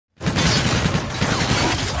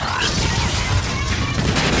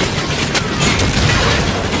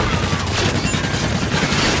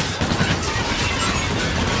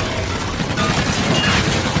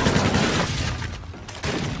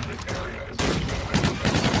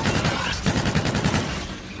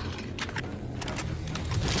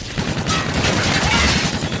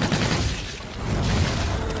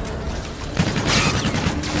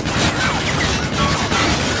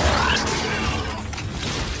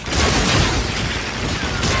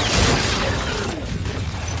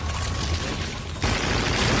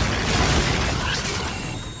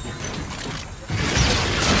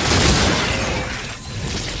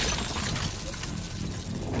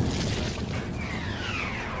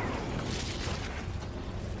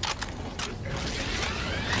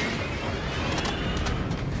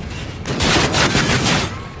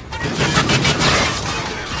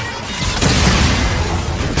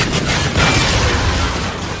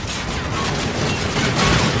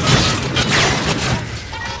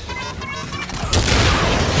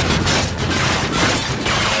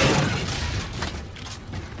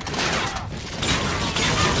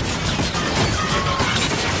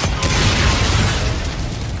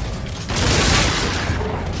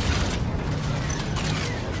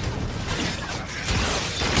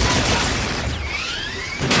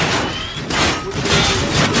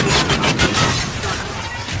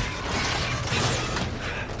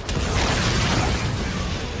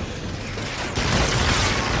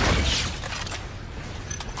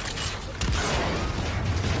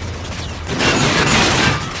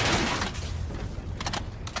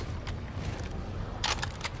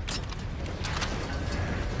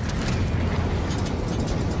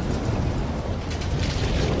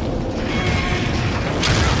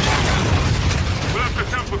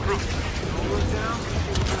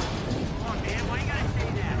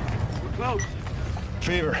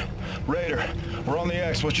Raider, we're on the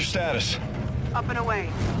X. What's your status? Up and away.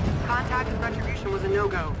 Contact with Retribution was a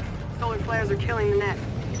no-go. Solar flares are killing the net.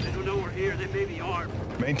 They don't know we're here. They may be armed.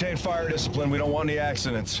 Maintain fire discipline. We don't want any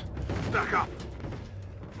accidents. Back up.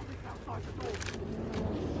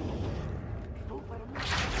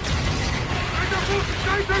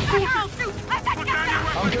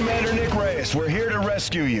 I'm Commander Nick Reyes. We're here to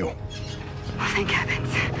rescue you. Oh, thank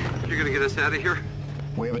heavens. You're gonna get us out of here?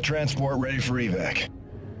 We have a transport ready for evac.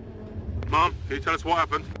 Mom, can you tell us what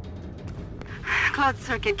happened? Cloud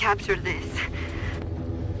Circuit captured this.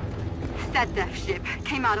 That death ship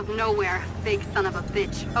came out of nowhere. Big son of a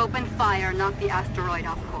bitch. Opened fire, knocked the asteroid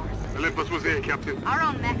off course. Olympus was here, Captain. Our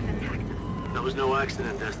own mechs attacked us. That was no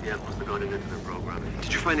accident. SDF must have gone into their program.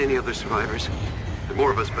 Did you find any other survivors? There are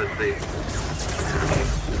more of us, but they...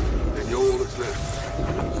 Then you're all that's left.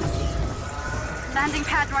 Landing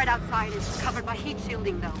pad right outside is covered by heat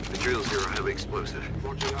shielding, though. Materials here are highly explosive.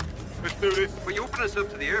 Roger that. Let's do this. When you open us up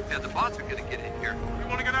to the airpad, the bots are gonna get in here. We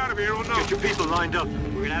want to get out of here or not? Get your people lined up.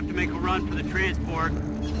 We're gonna have to make a run for the transport.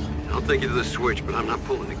 I'll take you to the switch, but I'm not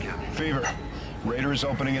pulling the cap. Fever, Raider is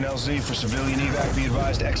opening an LZ for civilian evac. Be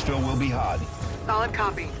advised, exfil will be hot. Solid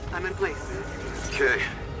copy. I'm in place. Okay.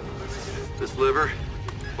 This lever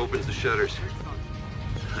opens the shutters.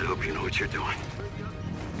 I hope you know what you're doing.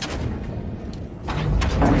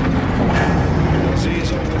 LZ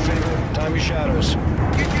is open, Fever. Time your shadows.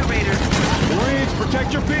 You too, Raider. Marines,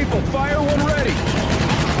 protect your people. Fire when ready.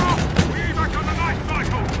 We back on the night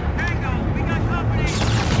cycle. Tango, we got company!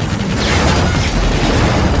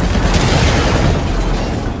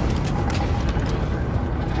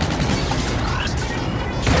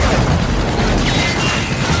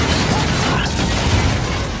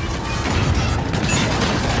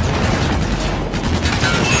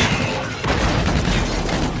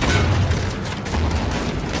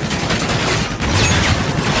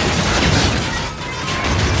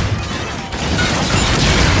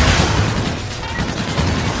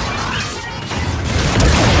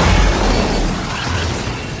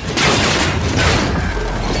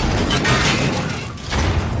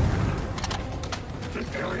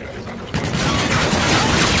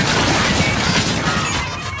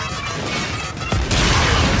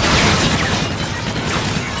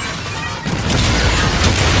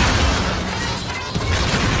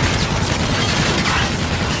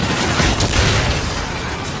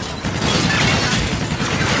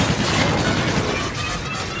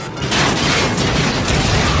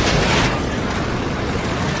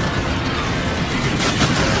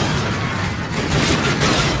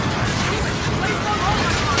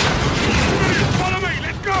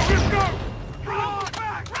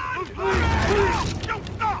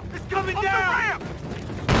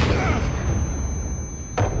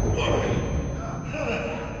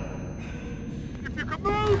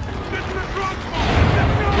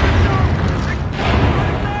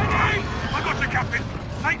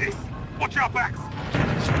 Watch our backs!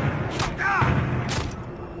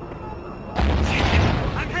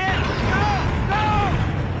 I'm hit!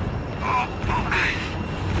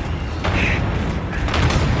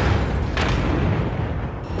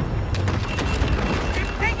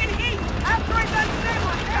 It's taking heat! Asteroid's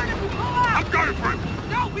unstable! Air to pull out! I'm going for him!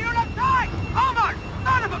 No, we don't have time! Omar!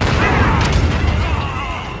 Son of a...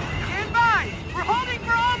 Stand by! We're holding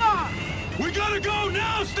for Omar! We gotta go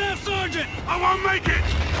now, Staff Sergeant! I won't make it!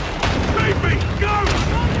 Leave me! Go! Don't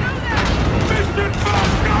do that! Distant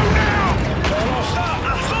boss, go now! No, stop!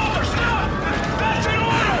 Soldier, stop! That's an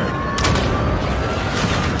order!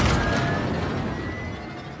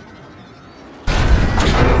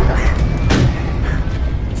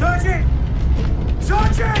 Sergeant!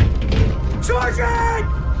 Sergeant! Sergeant!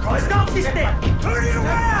 Stop this thing! Turn it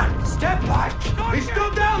around! Step back! He's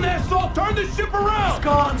still down there, Saul! Turn the ship around! He's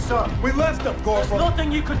gone, sir. We left him, There's Corporal.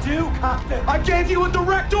 nothing you could do, Captain. I gave you a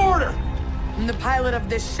direct order! I'm the pilot of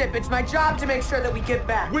this ship. It's my job to make sure that we get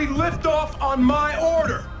back. We lift off on my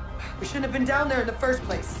order! We shouldn't have been down there in the first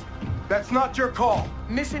place. That's not your call.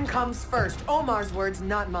 Mission comes first. Omar's words,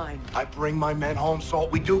 not mine. I bring my men home,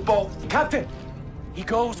 Salt. We do both. Captain! He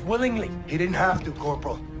goes willingly. He didn't have to,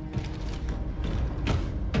 Corporal.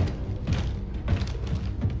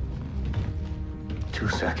 Two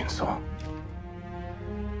seconds, Saul.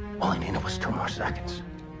 All I needed was 2 more seconds.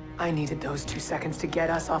 I needed those 2 seconds to get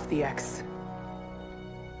us off the X.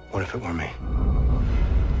 What if it were me?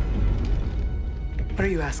 What are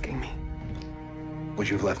you asking me? Would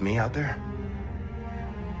you have left me out there?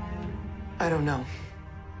 I don't know.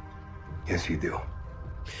 Yes, you do.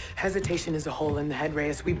 Hesitation is a hole in the head,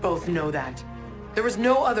 Reyes. We both know that. There was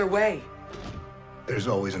no other way. There's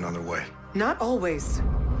always another way. Not always.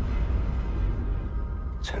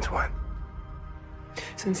 Since when?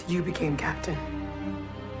 Since you became captain.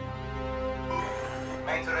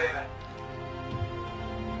 Main to Raven.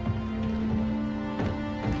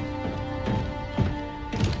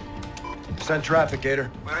 Send traffic,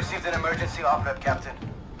 Gator. We received an emergency oprep, Captain.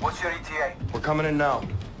 What's your ETA? We're coming in now.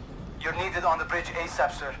 You're needed on the bridge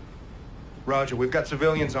ASAP, sir. Roger, we've got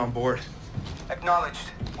civilians on board. Acknowledged.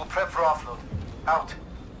 We'll prep for offload. Out.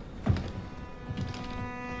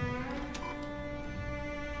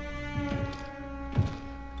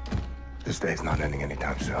 This day's not ending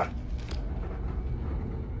anytime soon.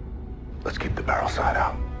 Let's keep the barrel side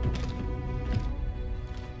out.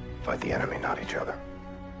 Fight the enemy, not each other.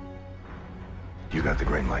 You got the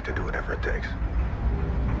green light to do whatever it takes.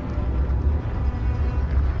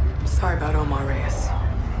 Sorry about Omar Reyes.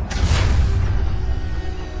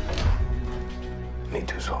 Me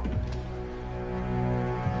too, Sol.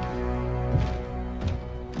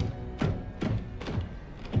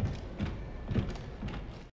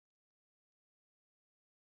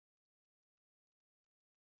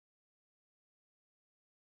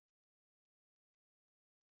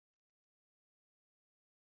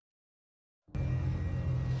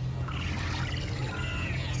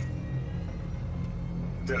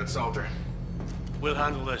 Lieutenant Salter. We'll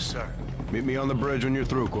handle this, sir. Meet me on the bridge when you're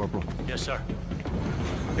through, Corporal. Yes, sir.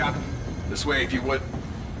 Captain, this way if you would.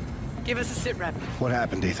 Give us a sit rep. What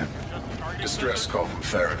happened, Ethan? Distress call from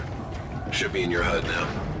Farron. Should be in your HUD now.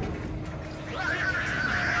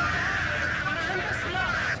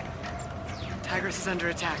 Tigris is under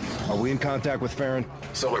attack. Are we in contact with Farron?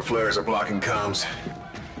 Solar flares are blocking comms.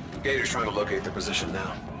 Gator's trying to locate their position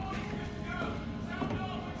now.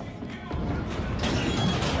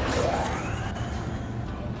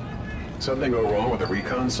 Something go wrong with the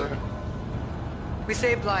recon, sir? We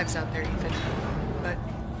saved lives out there, Ethan. But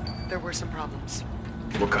there were some problems.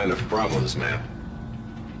 What kind of problems, ma'am?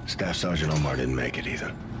 Staff Sergeant Omar didn't make it,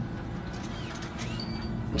 Ethan.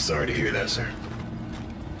 I'm sorry to hear that, sir.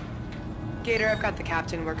 Gator, I've got the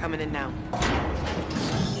captain. We're coming in now.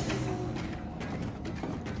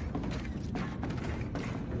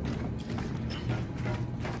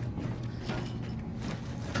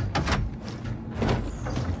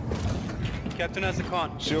 Captain has the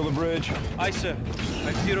con. Seal the bridge. Aye, sir.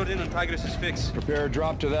 I've zeroed in on Tigris' fix. Prepare a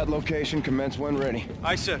drop to that location. Commence when ready.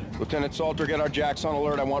 Aye, sir. Lieutenant Salter, get our jacks on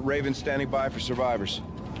alert. I want Raven standing by for survivors.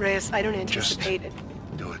 Reyes, I don't anticipate it.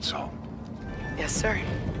 Do it, Sol. Yes, sir.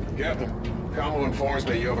 Captain, Commo informs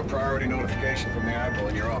me you have a priority notification from the Admiral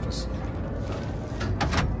in your office.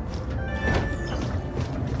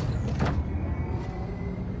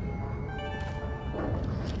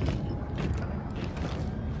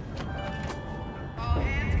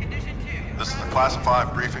 This is a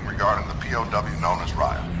classified briefing regarding the POW known as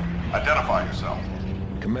Raya. Identify yourself.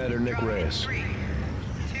 Commander Nick Reyes. 3, 2,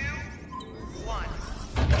 1.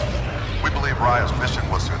 We believe Raya's mission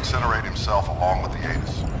was to incinerate himself along with the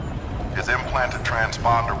Aegis. His implanted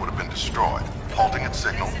transponder would have been destroyed, halting its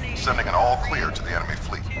signal, sending an all-clear to the enemy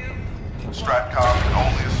fleet. Stratcom can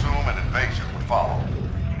only assume an invasion would follow.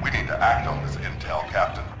 We need to act on this intel,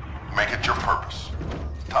 Captain. Make it your purpose.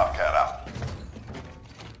 Top Cat out.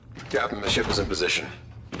 Captain, the ship is in position.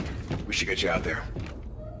 We should get you out there.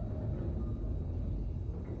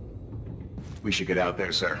 We should get out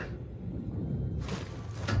there, sir.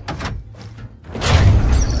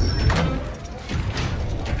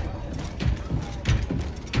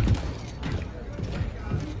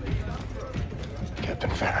 Captain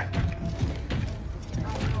Farron.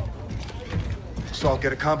 Salt,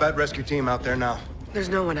 get a combat rescue team out there now. There's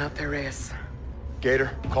no one out there, Reyes.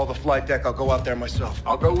 Gator, call the flight deck. I'll go out there myself.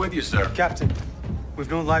 I'll go with you, sir. Captain,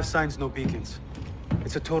 we've no life signs, no beacons.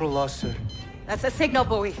 It's a total loss, sir. That's a signal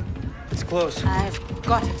buoy. It's close. I've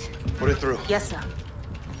got it. Put it through. Yes, sir.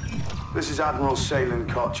 This is Admiral Salen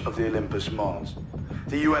Koch of the Olympus Mons.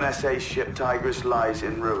 The UNSA ship Tigris lies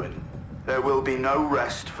in ruin. There will be no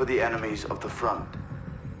rest for the enemies of the front.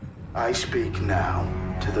 I speak now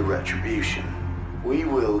to the Retribution. We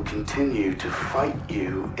will continue to fight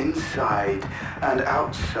you inside and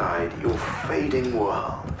outside your fading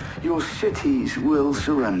world. Your cities will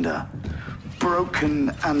surrender.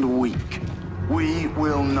 Broken and weak, we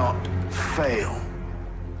will not fail.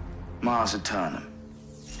 Mars Eternum.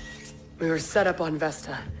 We were set up on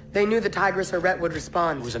Vesta. They knew the Tigris or Rhett would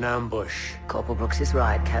respond. It was an ambush. Corporal Brooks is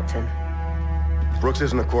right, Captain. Brooks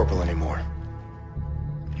isn't a corporal anymore.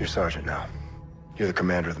 You're sergeant now. You're the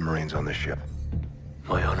commander of the Marines on this ship.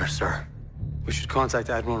 My honor, sir. We should contact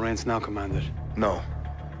Admiral Rains now, Commander. No.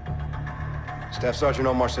 Staff Sergeant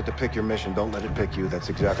Omar said to pick your mission. Don't let it pick you. That's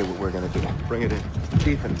exactly what we're gonna do. Bring it in.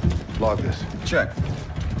 Ethan, log this. Check.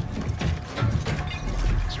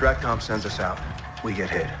 Stratcom sends us out. We get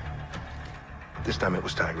hit. This time it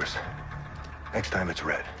was Tigris. Next time it's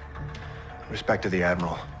Red. Respect to the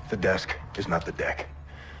Admiral, the desk is not the deck.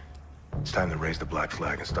 It's time to raise the black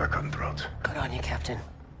flag and start cutting throats. Good on you, Captain.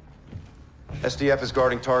 SDF is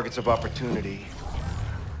guarding targets of opportunity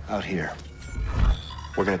out here.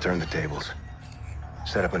 We're gonna turn the tables.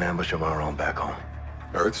 Set up an ambush of our own back home.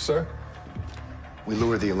 Earth, sir? We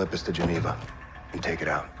lure the Olympus to Geneva and take it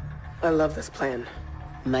out. I love this plan.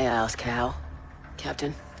 May I ask how,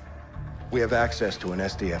 Captain? We have access to an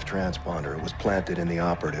SDF transponder. It was planted in the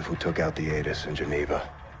operative who took out the Atis in Geneva.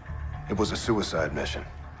 It was a suicide mission.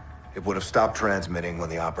 It would have stopped transmitting when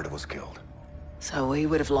the operative was killed. So we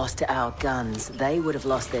would have lost our guns. They would have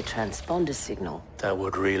lost their transponder signal. That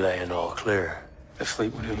would relay an all clear. The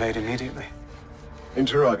fleet would have made immediately.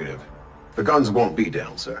 Interrogative. The guns won't be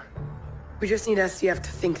down, sir. We just need SDF to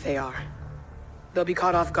think they are. They'll be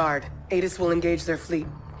caught off guard. Atis will engage their fleet.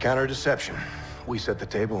 Counter-deception. We set the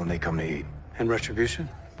table and they come to eat. And retribution?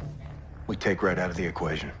 We take Red out of the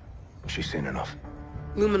equation. She's seen enough.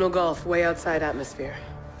 Luminal Gulf, way outside atmosphere.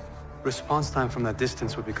 Response time from that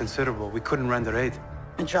distance would be considerable. We couldn't render aid.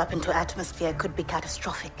 A drop into atmosphere could be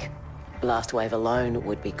catastrophic. Blast wave alone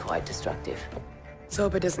would be quite destructive. Let's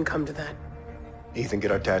hope it doesn't come to that. Ethan,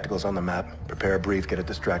 get our tacticals on the map. Prepare a brief, get it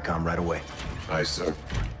to Stratcom right away. Aye, sir.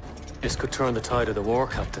 This could turn the tide of the war,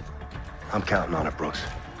 Captain. I'm counting on it, Brooks.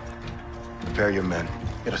 Prepare your men.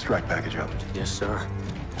 Get a strike package up. Yes, sir.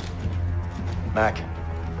 Mac,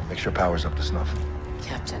 make sure power's up to snuff.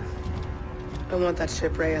 Captain. I want that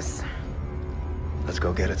ship, Reyes. Let's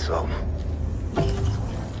go get it, so.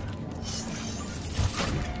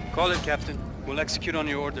 Call it, Captain. We'll execute on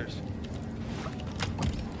your orders.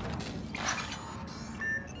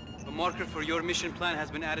 A marker for your mission plan has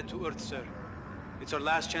been added to Earth, sir. It's our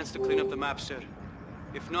last chance to clean up the map, sir.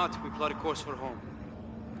 If not, we plot a course for home.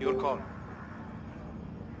 Your call.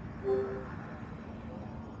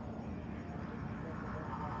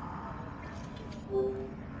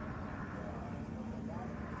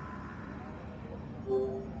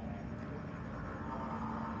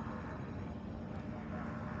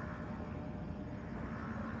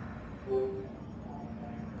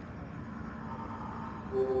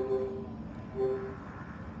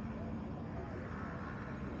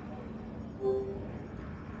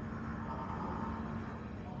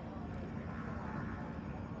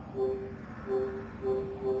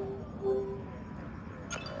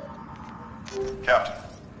 Captain,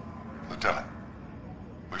 Lieutenant,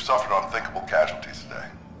 we've suffered unthinkable casualties today.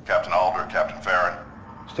 Captain Alder, Captain Farron.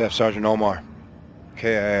 Staff Sergeant Omar.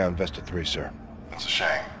 KIA on Vesta 3, sir. It's a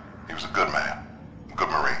shame. He was a good man, a good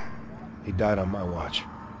Marine. He died on my watch.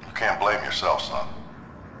 You can't blame yourself, son.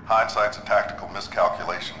 Hindsight's a tactical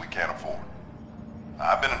miscalculation we can't afford.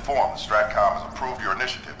 I've been informed that Stratcom has approved your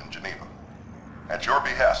initiative in Geneva. At your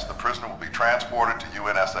behest, the prisoner will be transported to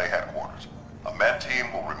UNSA headquarters. A med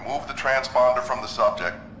team will remove the transponder from the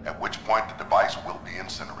subject, at which point the device will be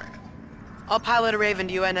incinerated. I'll pilot a Raven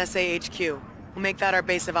to UNSA HQ. We'll make that our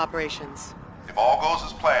base of operations. If all goes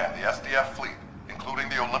as planned, the SDF fleet, including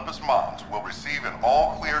the Olympus Mons, will receive an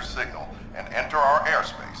all-clear signal and enter our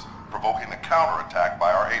airspace, provoking a counterattack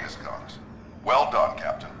by our Atis guns. Well done,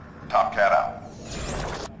 Captain. Top Cat out.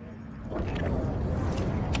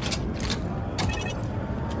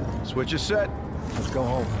 Switch is set. Let's go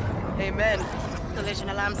home. Amen. Collision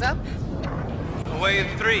alarms up. Away in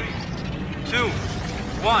 3, 2,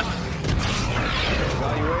 1.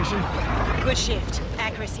 Evaluation? Good shift.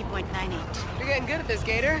 Accuracy .98. You're getting good at this,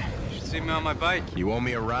 Gator. You should see me on my bike. You owe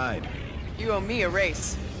me a ride. You owe me a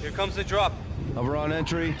race. Here comes the drop. Hover on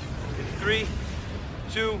entry. In 3,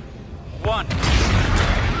 2, 1.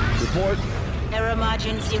 Report. Error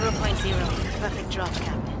margin 0.0. Perfect drop,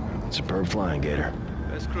 Captain. Superb flying, Gator.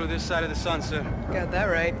 Best crew this side of the sun, sir. Got that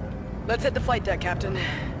right. Let's hit the flight deck, Captain.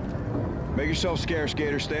 Make yourself scarce,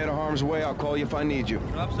 Gator. Stay out of harm's way. I'll call you if I need you.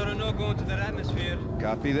 Drops are a no-go into that atmosphere.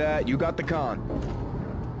 Copy that. You got the con.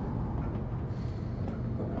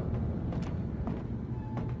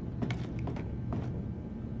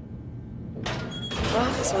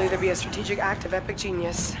 Well, this will either be a strategic act of epic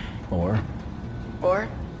genius. Or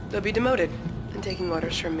they'll be demoted and taking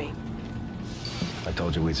orders from me. I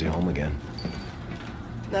told you we'd see home again.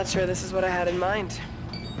 Not sure this is what I had in mind.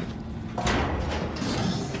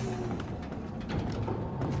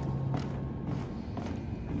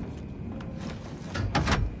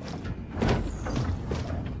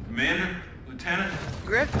 Commander, Lieutenant,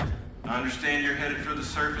 Griff, I understand you're headed for the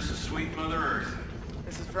surface of sweet Mother Earth.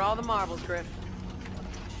 this is for all the marbles, Griff.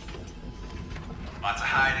 Lots of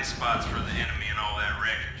hiding spots for the enemy and all that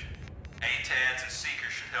wreckage. ATADs and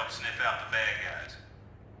Seekers should help sniff out the bad guys.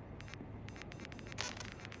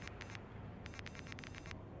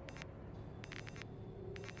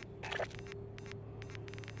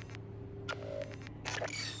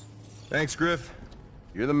 Thanks, Griff.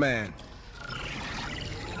 You're the man.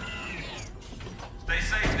 Stay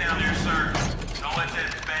safe down there, sir. Don't let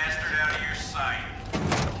that bastard out of your sight.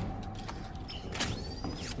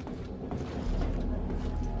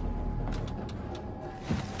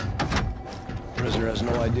 Prisoner has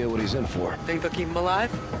no idea what he's in for. Think they'll keep him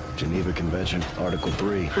alive? Geneva Convention, Article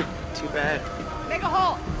 3. Too bad. Make a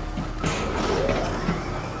hole!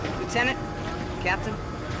 Lieutenant, Captain,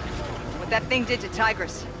 what that thing did to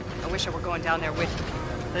Tigris, I wish I were going down there with you.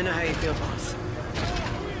 I know how you feel, boss.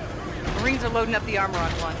 Marines are loading up the armor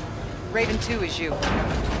on one. Raven 2 is you.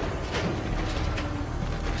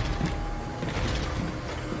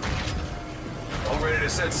 All ready to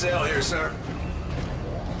set sail here, sir.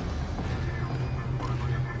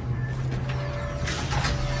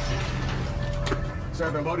 Sir,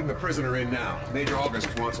 I've been loading the prisoner in now. Major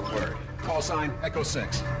August wants a word. Call sign, Echo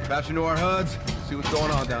 6. Perhaps you know our HUDs. See what's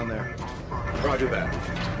going on down there. Roger that.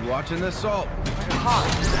 You watching this, Salt?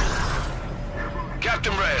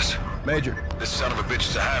 Captain Reyes. Major. This son of a bitch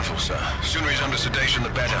is a handful, sir. Sooner he's under sedation, the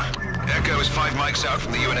better. Echo is 5 mics out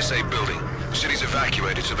from the UNSA building. The city's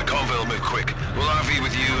evacuated, so the convoy will move quick. We'll RV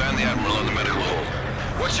with you and the Admiral on the medical hall.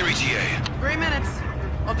 What's your ETA? 3 minutes.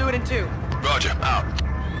 I'll do it in 2. Roger, out.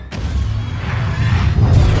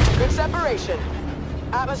 Good separation.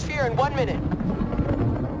 Atmosphere in 1 minute.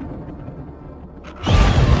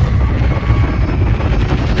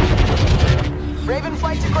 Raven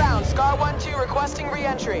flight to ground. Scar 1-2 requesting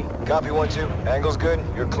re-entry. Copy 1-2. Angle's good.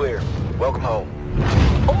 You're clear. Welcome home.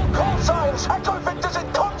 All call signs! Echo Victor's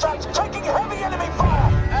in contact! Taking heavy enemy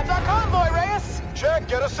fire! That's our convoy, Reyes! Check.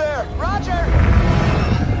 Get us there. Roger!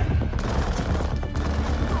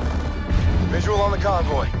 Visual on the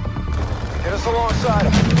convoy. Get us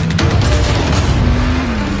alongside him.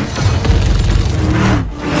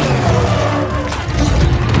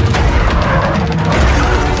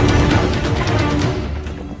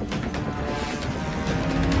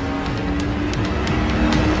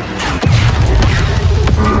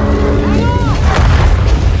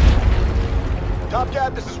 Top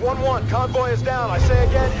Cap, this is 1-1. Convoy is down. I say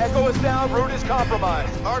again, Echo is down. Route is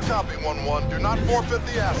compromised. Hard copy, 1-1. Do not forfeit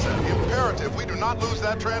the asset. Imperative we do not lose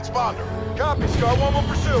that transponder. Copy, Scar 1 will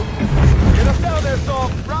pursue. Get us down there, Saul.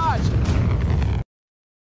 Raj!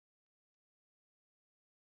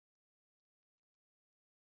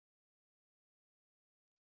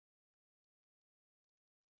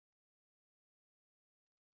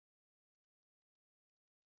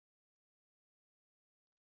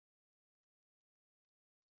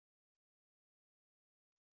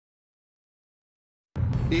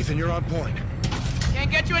 Ethan, you're on point. Can't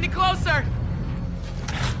get you any closer!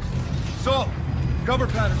 Salt, cover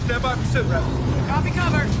pattern. Stand by for sit rep. Copy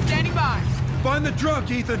cover. Standing by. Find the drunk,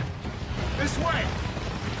 Ethan. This way!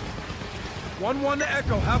 1-1 to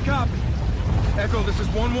Echo. How copy? Echo, this is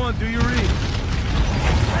 1-1. Do your read.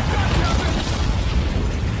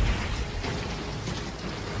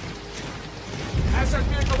 Asset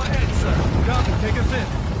vehicle ahead, sir. Copy. Take us in.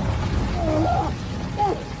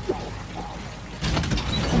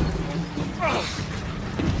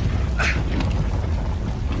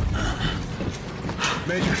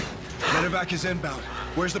 Major, medevac is inbound.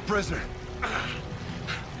 Where's the prisoner?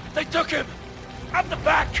 They took him! Up the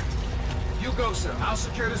back! You go, sir. I'll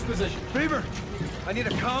secure this position. Beaver, I need a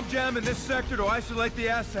comm jam in this sector to isolate the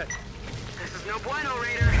asset. This is no bueno,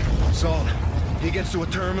 Raider. Salt, he gets to a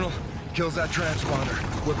terminal, kills that transponder.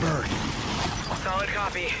 We're burned. Solid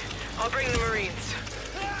copy. I'll bring the Marines.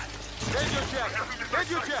 Here's your check. Here's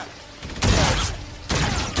your check.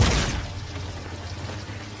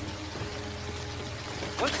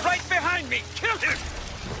 One's right behind me! Kill him!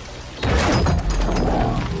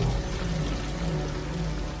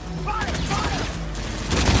 Fire! Fire!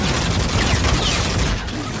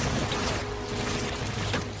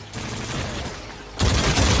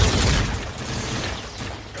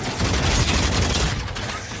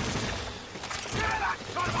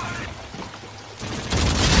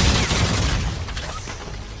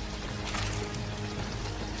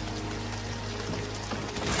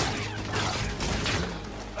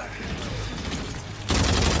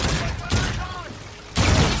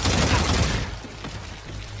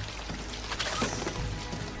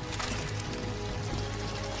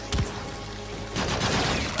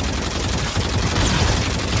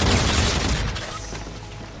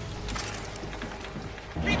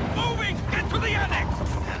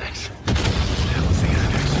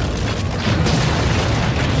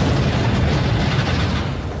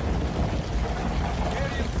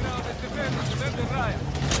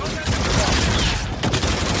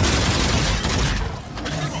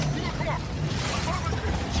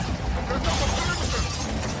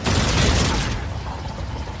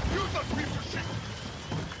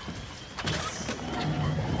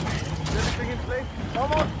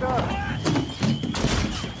 Almost done.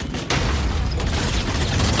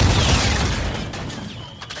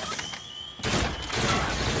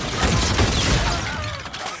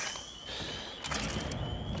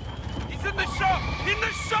 He's in the shop! In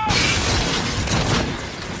the shop!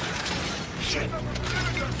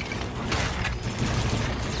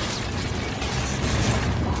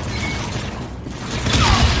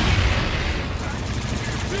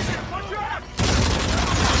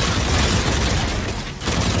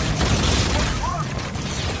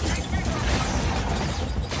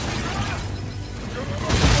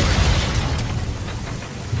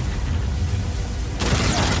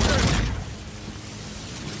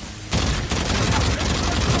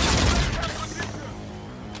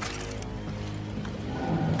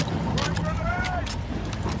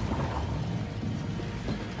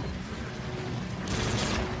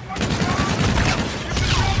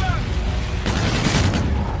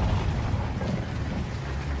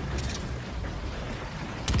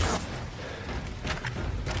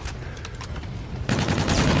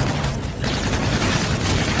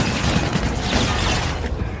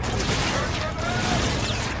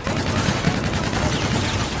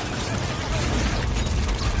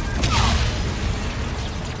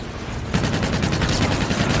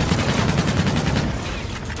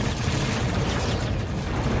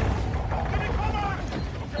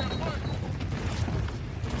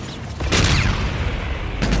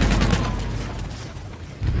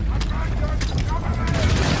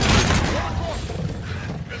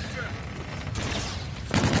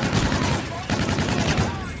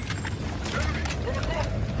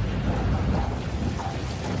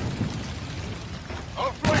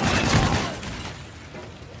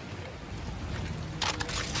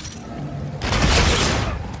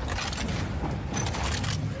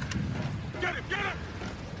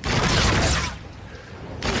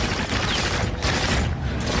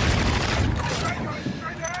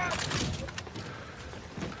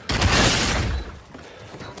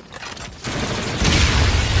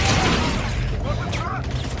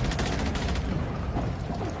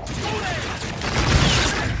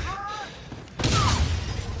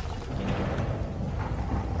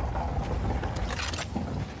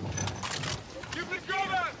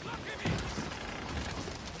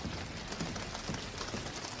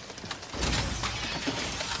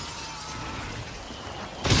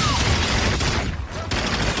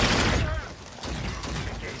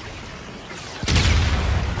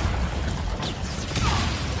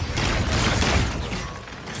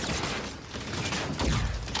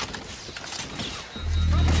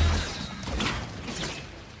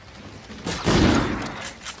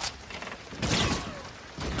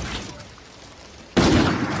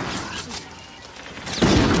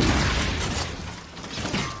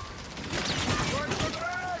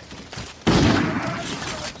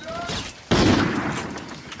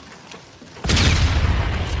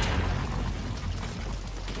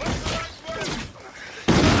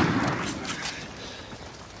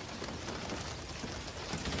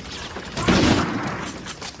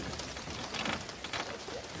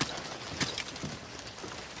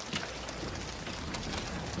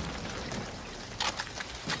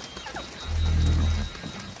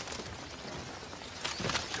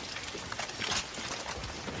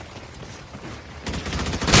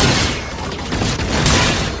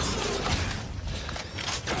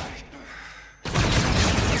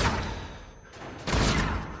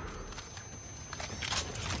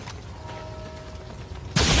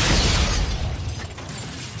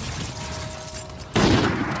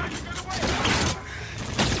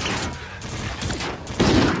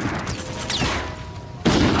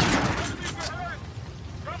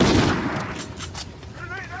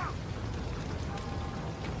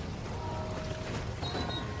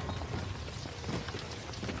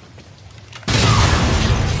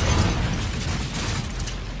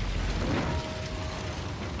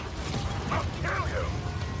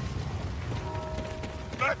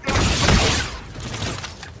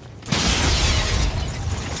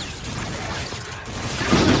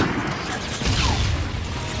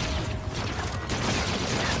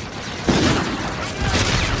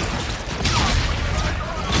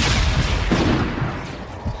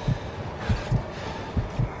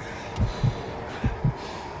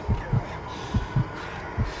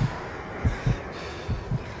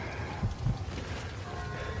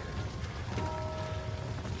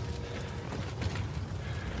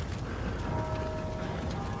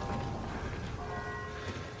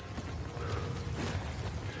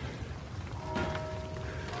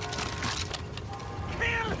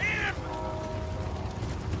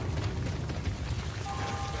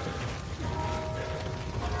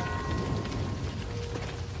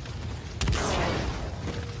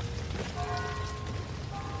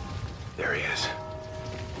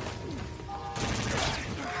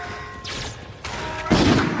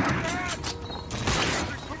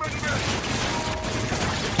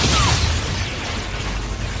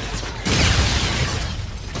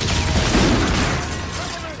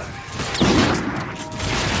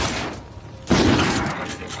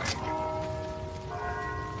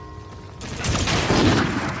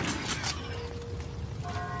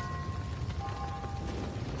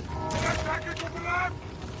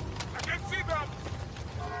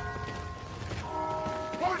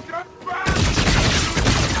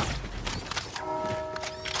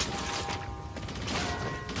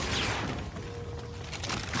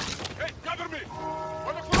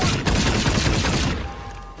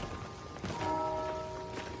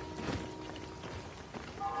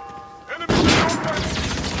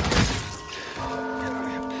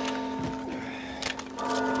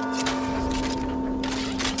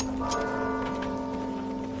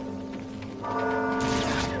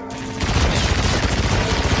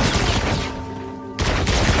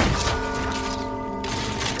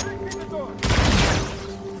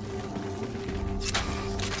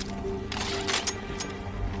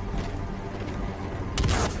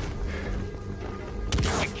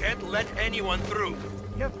 anyone through.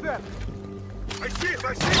 Yes, sir. I see it!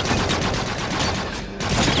 I see it!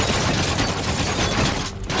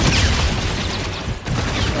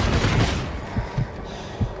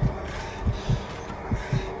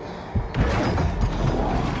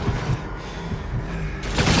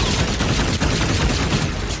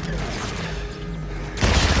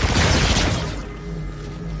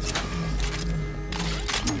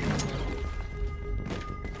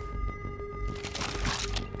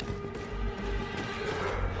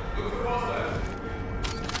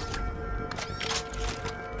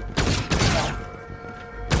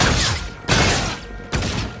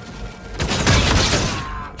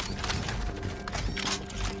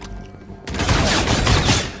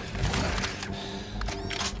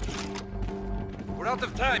 We're out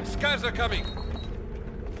of time. Scavs are coming.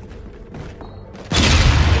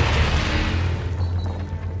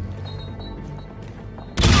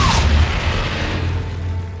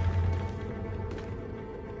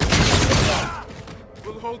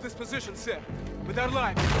 We'll hold this position, sir, with our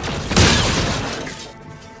lives.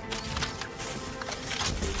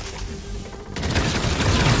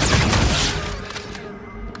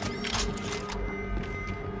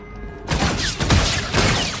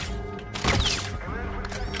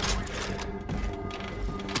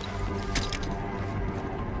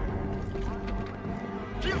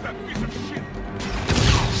 Kill that piece of shit!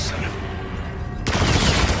 Son of...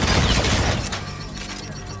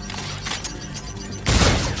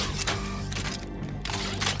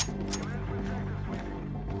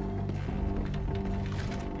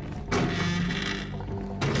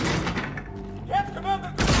 Yes,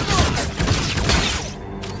 Commander!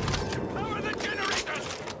 Power the generators!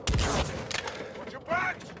 Watch your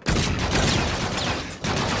back!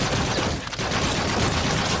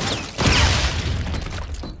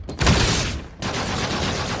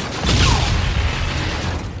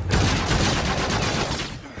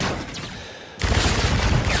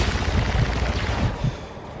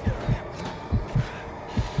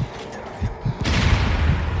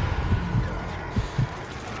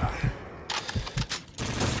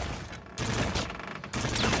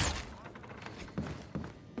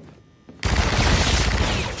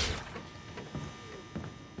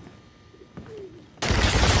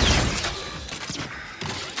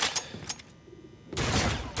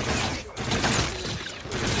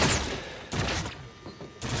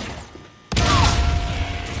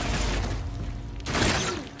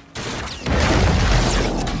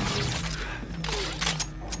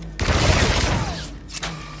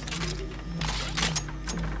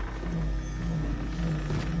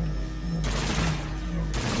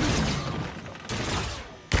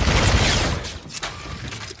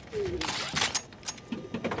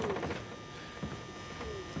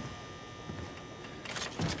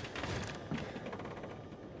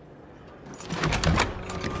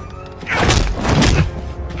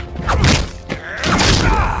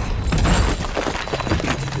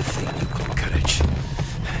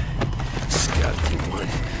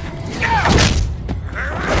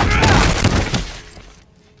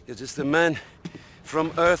 You're just a man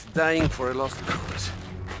from Earth dying for a lost cause.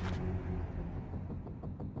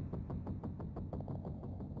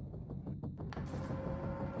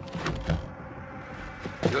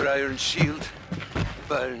 Your iron shield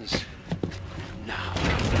burns now.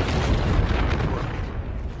 The world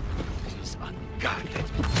is unguarded.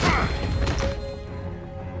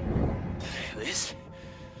 This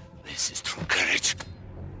is true courage.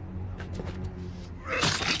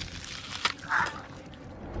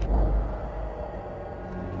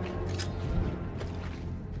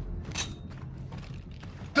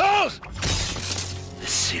 The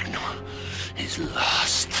signal is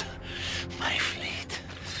lost. My fleet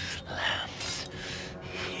lands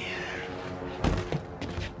here.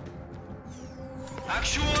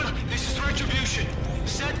 Actual, this is Retribution.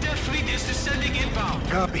 Set that fleet is descending inbound.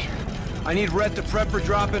 Copy. I need Red to prep for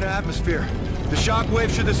drop into atmosphere. The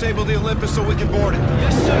shockwave should disable the Olympus so we can board it.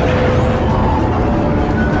 Yes, sir.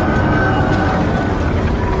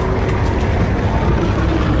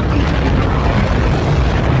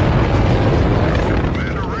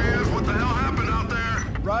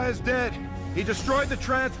 Raya's dead. He destroyed the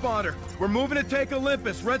transponder. We're moving to take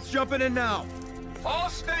Olympus. Red's jumping in now. All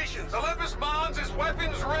stations, Olympus Mons is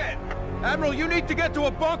weapons red. Admiral, you need to get to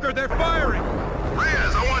a bunker. They're firing.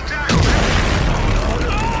 Reyes, I want tackle. Oh,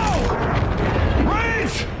 no!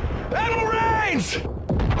 Rains! Admiral Rains!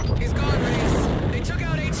 He's gone, Reyes. They took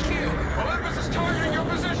out HQ. Olympus is targeting your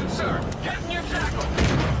position, sir. Get in your tackle.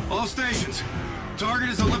 All stations. Target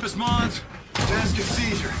is Olympus Mons. Task is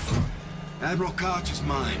seizure. Admiral Koch is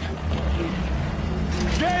mine.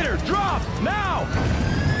 Gator, drop! Now!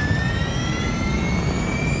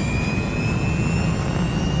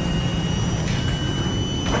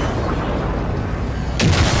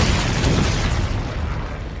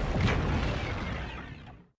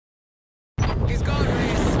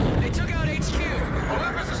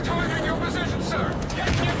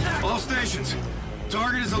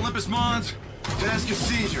 Olympus Mons. Desk is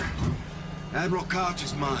seizure. Admiral Koch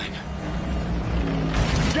is mine.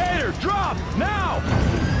 Gator, drop! Now!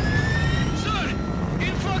 Sir!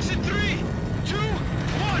 Influx in 3, 2,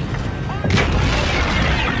 1!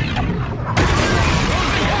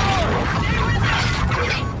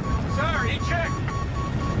 Sir, eject!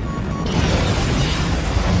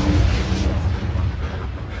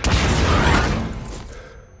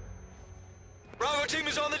 Bravo team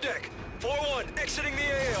is on the deck. 4-1, exiting the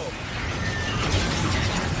AO.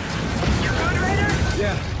 You're good, Raider?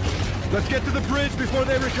 Yeah. Let's get to the bridge before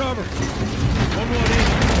they recover.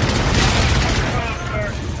 1-1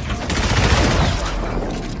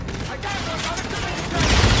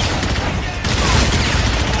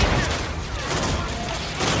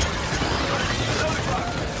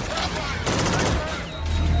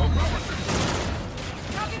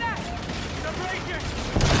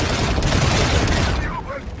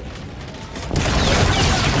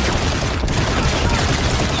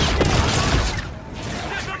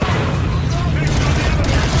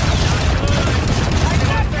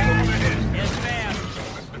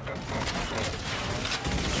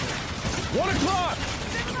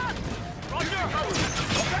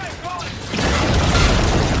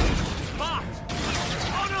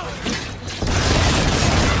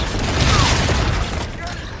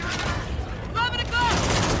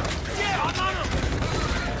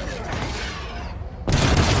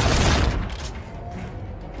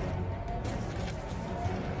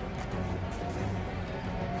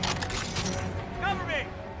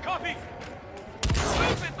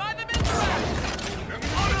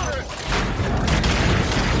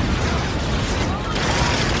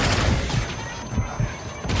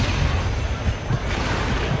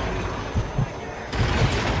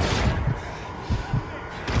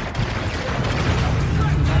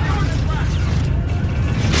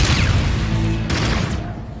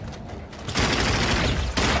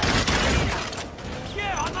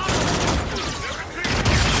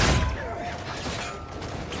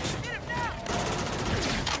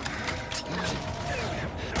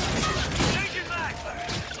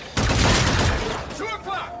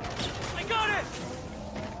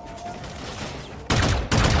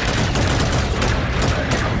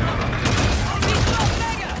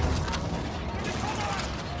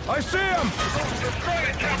 I see him!